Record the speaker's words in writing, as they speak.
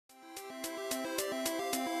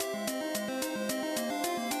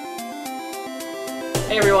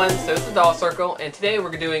Hey everyone, so it's the Doll Circle, and today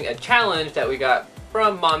we're doing a challenge that we got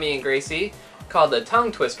from Mommy and Gracie called the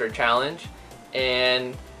Tongue Twister Challenge.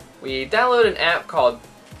 And we downloaded an app called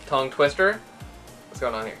Tongue Twister. What's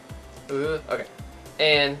going on here? Okay.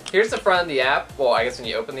 And here's the front of the app. Well, I guess when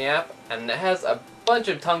you open the app, and it has a bunch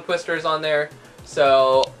of tongue twisters on there.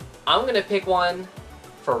 So I'm gonna pick one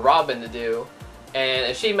for Robin to do,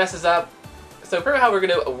 and if she messes up, so pretty much how we're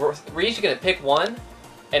each gonna pick one.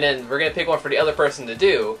 And then we're going to pick one for the other person to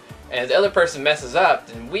do. And if the other person messes up,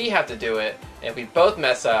 then we have to do it. And if we both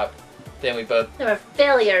mess up, then we both... They were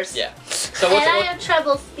failures. Yeah. So and I have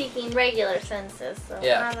trouble speaking regular sentences, so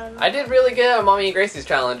yeah. I don't know. I did really good on Mommy and Gracie's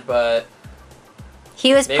challenge, but...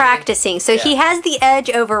 He was practicing, so he has the edge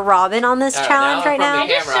over Robin on this challenge right now. I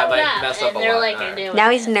just showed up, and they're like, I'm doing Now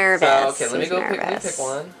he's nervous. So, okay, let me go pick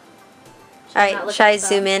one. Alright, should I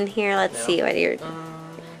zoom in here? Let's see what you're...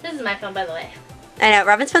 This is my phone, by the way. I know,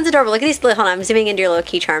 Robin's phone's adorable. Look at these, hold on, I'm zooming into your little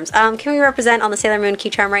key charms. Can we represent on the Sailor Moon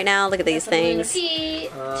key charm right now? Look at these things.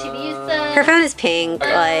 Her phone is pink,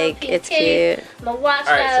 like, it's cute. My watch.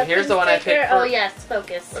 Alright, so here's the one I picked for... Oh yes,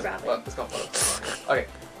 focus, Robin. Let's go focus. Okay,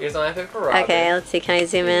 here's the one I picked for Robin. Okay, let's see, can I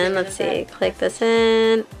zoom in? Let's see, click this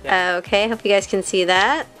in. Okay, hope you guys can see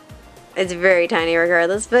that. It's very tiny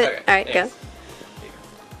regardless, but alright, go.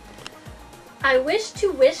 I wish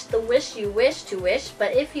to wish the wish you wish to wish,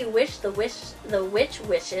 but if you wish the witch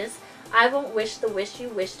wishes, I won't wish the wish you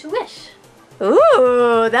wish to wish.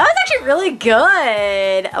 Ooh, that was actually really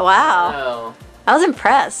good. Wow. I was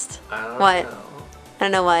impressed. I don't know. I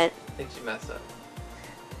don't know what. I think she messed up.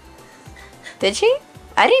 Did she?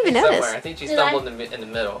 I didn't even notice. I think she stumbled in the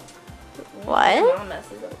middle. What? Mom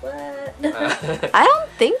messes up. What? I don't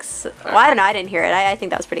think so. Well, I don't know. I didn't hear it. I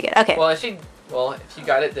think that was pretty good. Okay. Well, if you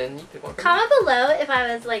got it, then you pick one. Comment below if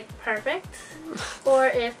I was like perfect, or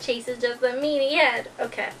if Chase is just a meanie head.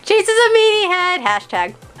 Okay. Chase is a meanie head.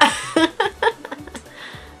 Hashtag.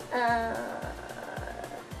 I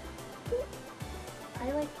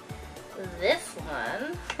like this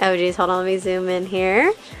one. Oh geez, hold on. Let me zoom in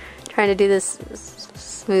here. Trying to do this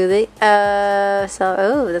smoothly. Oh,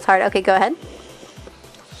 that's hard. Okay, go ahead.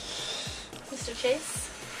 Mr. Chase.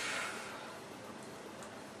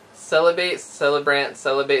 Celebrate, celebrant,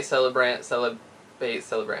 celebrate, celebrant, celebrate,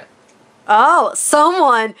 celebrant. Oh,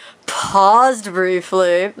 someone paused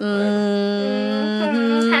briefly.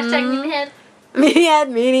 Hashtag meanie head.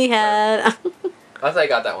 Meanie head. I thought I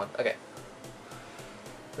got that one. Okay.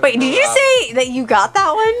 Wait, did you say that you got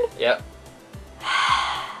that one? Yep.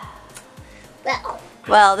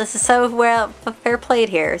 Well, this is so fair played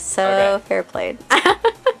here. So fair played.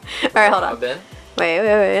 Alright, hold on.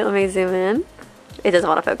 Wait. Let me zoom in. It doesn't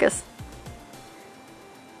want to focus.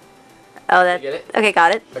 Oh, that. You get it? Okay,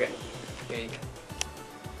 got it. Okay. Here you go.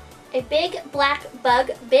 A big black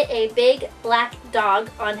bug bit a big black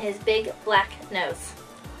dog on his big black nose.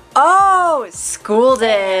 Oh, schooled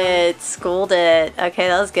it. Schooled it. Okay,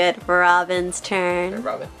 that was good. Robin's turn. Okay,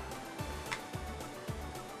 Robin.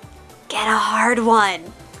 Get a hard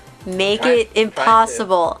one. Make it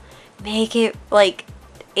impossible. Make it like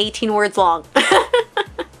 18 words long.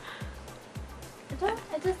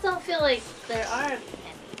 I just don't feel like there are any.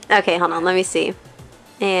 Okay, hold on, let me see.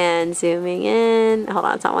 And zooming in. Hold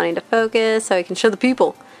on, it's not wanting to focus, so I can show the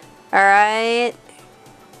people. Alright.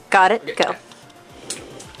 Got it, go.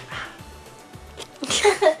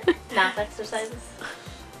 Math exercises.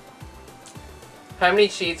 How many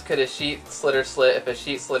sheets could a sheet slitter slit if a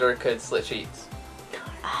sheet slitter could slit sheets?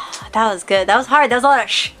 That was good. That was hard. That was a lot of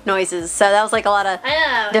shh noises, so that was like a lot of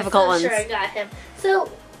difficult ones. I'm sure I got him. So,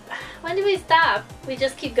 when do we stop? We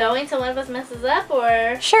just keep going till one of us messes up,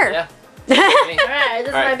 or? Sure. Yeah. Alright,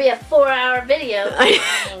 this might be a 4-hour video.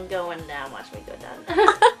 I'm going down. Watch me go down. I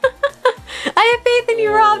have faith in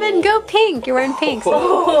you, Robin. Go pink. You're wearing pink.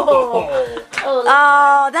 Oh,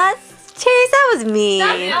 that's Chase. That was mean.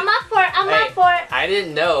 I'm up for it. I'm up for it. I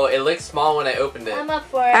didn't know. It looked small when I opened it. I'm up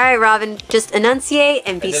for it. Alright, Robin. Just enunciate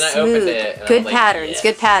and be smooth. Good patterns.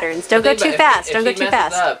 Good patterns. Don't go too fast. Don't go too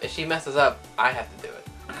fast. If she messes up, I have to do it.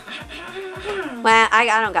 Well, I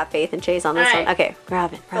don't got faith in Chase on this one. Okay,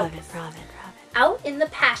 Robin. Out in the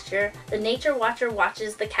pasture, the nature watcher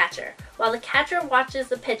watches the catcher, while the catcher watches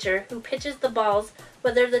the pitcher who pitches the balls.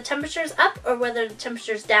 Whether the temperature's up or whether the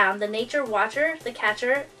temperature's down, the nature watcher, the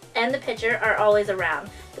catcher, and the pitcher are always around.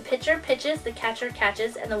 The pitcher pitches, the catcher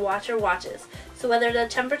catches, and the watcher watches. So whether the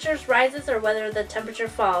temperature rises or whether the temperature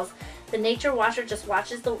falls, the nature watcher just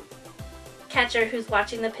watches the catcher who's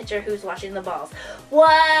watching the pitcher who's watching the balls.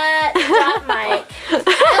 What? Drop mic.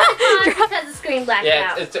 Because the screen blacked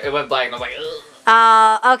out. Yeah, it went black and I was like, ugh.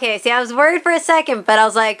 Okay, see, I was worried for a second, but I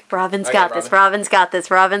was like, Robin's got this, Robin's got this,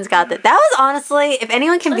 Robin's got this. That was honestly, if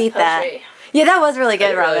anyone can beat that. Yeah, that was really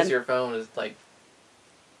good, Robin. Your phone is like,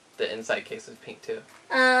 the inside case is pink too.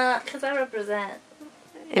 Because I represent.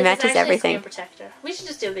 It matches everything. Screen protector. We should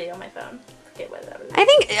just do a video on my phone. Forget what that was. I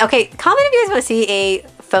think, okay, comment if you guys want to see a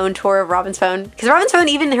phone tour of Robin's phone. Because Robin's phone,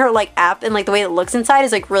 even her, like, app and, like, the way it looks inside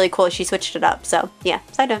is, like, really cool. She switched it up, so, yeah,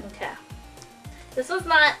 side note. Okay. This was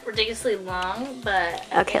not ridiculously long, but...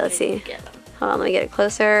 Okay, let's see. Hold on, let me get it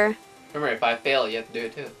closer. Remember, if I fail, you have to do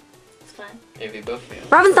it too. It's fine. If we both fail.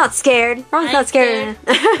 Robin's not scared. Robin's not scared.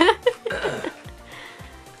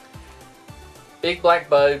 Big black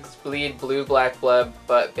bugs bleed blue black blood,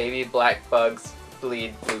 but baby black bugs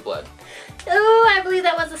bleed blue blood. Ooh, I believe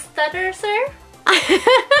that was a stutter, sir.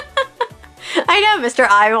 I know, Mr.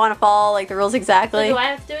 I want to follow, like, the rules exactly. So do I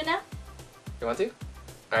have to do it now? You want to?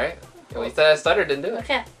 Alright. Well, you said I stuttered, didn't do it.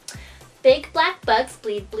 Okay. Big black bugs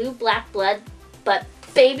bleed blue black blood, but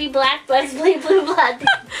baby black bugs bleed blue blood.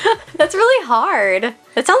 That's really hard.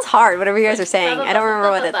 That sounds hard, whatever you guys are saying. I don't remember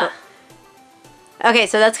what it... Okay,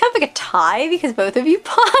 so that's kind of like a tie because both of you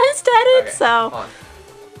paused at it, okay, so...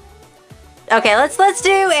 Okay, let's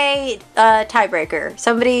do a tiebreaker.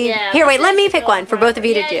 Somebody... Yeah, here, wait, let me pick one for both of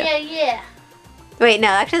you to do. Yeah. Wait, no,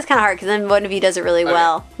 actually it's kind of hard because then one of you does it really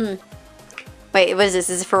well. Wait, what is this?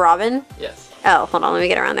 Is it for Robin? Yes. Oh, hold on, let me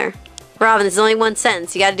get around there. Robin, this is only 1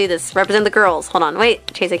 sentence. You gotta do this. Represent the girls. Hold on, wait.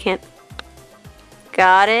 Chase, I can't.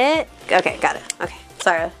 Got it. Okay, got it. Okay,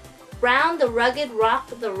 sorry. Round the rugged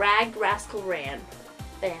rock the ragged rascal ran.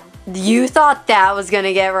 Bam. You thought that was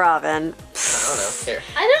gonna get Robin. I don't know. Here.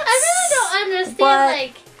 I really don't understand, What?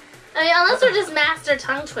 like... I mean, unless we're just master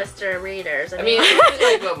tongue twister readers. I mean,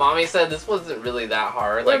 like what Mommy said, this wasn't really that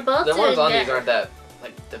hard. Like, both the ones on doing these aren't that,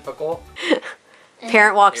 like, difficult.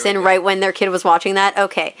 Parent walks in right when their kid was watching that.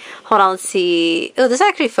 Okay, hold on, let's see. Oh, this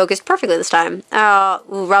actually focused perfectly this time.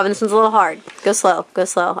 Ooh, Robinson's a little hard. Go slow, go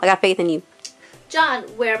slow. I got faith in you. John,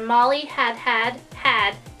 where Molly had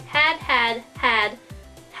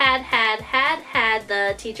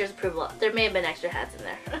the teacher's approval. There may have been extra hats in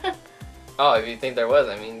there. Oh, if you think there was,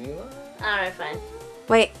 I mean, you... Alright, fine.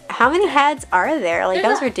 Wait, how many hats are there? Like, that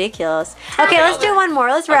was ridiculous. Okay, let's do one more.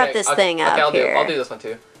 Let's wrap this thing up here. I'll do this one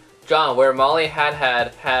too. John, where Molly had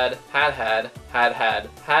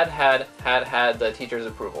the teacher's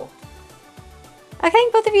approval. I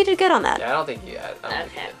think both of you did good on that. Yeah, I don't think you had.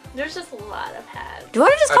 Okay. There's just a lot of hats. Do you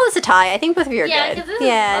want to just call this a tie? I think both of you are Yeah, good. 'cause this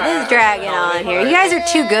This is dragging on here. You guys are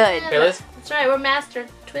too good. Here, let's... That's right, we're master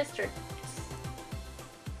twister.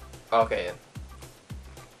 Okay.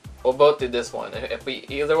 We'll both do this one. If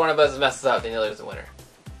either one of us messes up, then the other's the winner.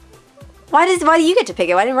 Why do you get to pick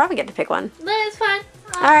it? Why didn't Robin get to pick one? No, it's fine.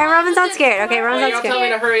 Alright, Robin's not scared. Okay, Robin's not Don't tell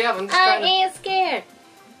scared. me to hurry up. I'm just trying to... ain't scared.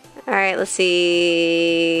 Alright, let's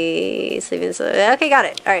see. Sleeping so. Okay, got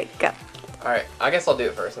it. Alright, go. Alright, I guess I'll do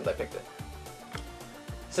it first since I picked it.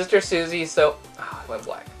 Sister Susie I went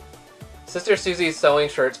black. Sister Susie's sewing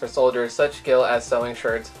shirts for soldiers, such skill as sewing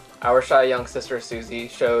shirts. Our shy young sister Susie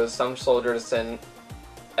shows some soldiers send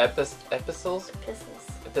epistles?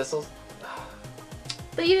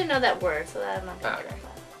 But you didn't know that word, so that I'm not going to correct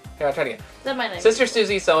that. Here, I'll try it again. That might not Sister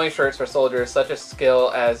Susie sewing shirts for soldiers, such a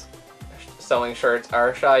skill as sewing shirts.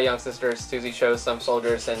 Our shy young sister Susie shows some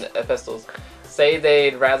soldiers send epistles. Say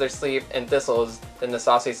they'd rather sleep in thistles than the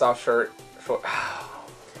saucy soft shirt. Alright,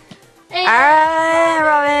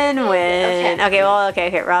 Robin win.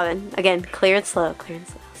 Okay, Robin. Again, clear and slow, clear and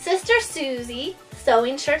slow. Sister Susie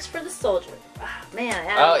sewing shirts for the soldier. Oh, man.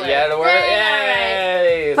 Yeah, the word.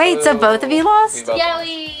 Yay! Wait, so both of you lost?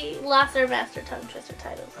 We lost our master tongue twister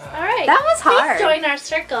titles. Alright. That was hard. Please join our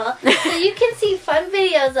circle so you can see fun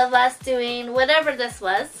videos of us doing whatever this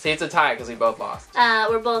was. See, it's a tie because we both lost.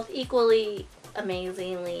 We're both equally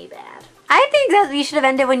amazingly bad. I think that we should have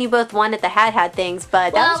ended when you both won at the hat things,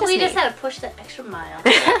 but that was just we me. just had to push that extra mile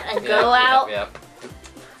and go out. Yep.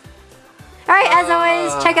 Alright, as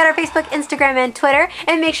always, check out our Facebook, Instagram, and Twitter,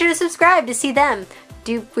 and make sure to subscribe to see them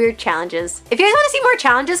do weird challenges. If you guys want to see more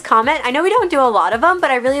challenges, comment. I know we don't do a lot of them, but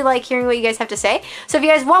I really like hearing what you guys have to say. So if you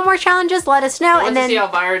guys want more challenges, let us know. I want to see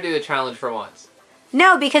Elvira do a challenge for once.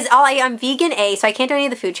 No, because I'm vegan A, so I can't do any of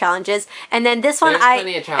the food challenges. And then this one,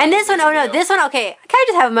 and this one, oh no, this one, okay. Can I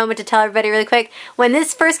just have a moment to tell everybody really quick? When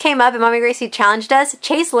this first came up and Mommy Gracie challenged us,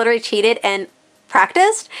 Chase literally cheated and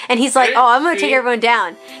practiced. And he's like, oh, I'm going to take everyone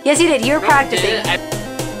down. Yes, he did. You were practicing.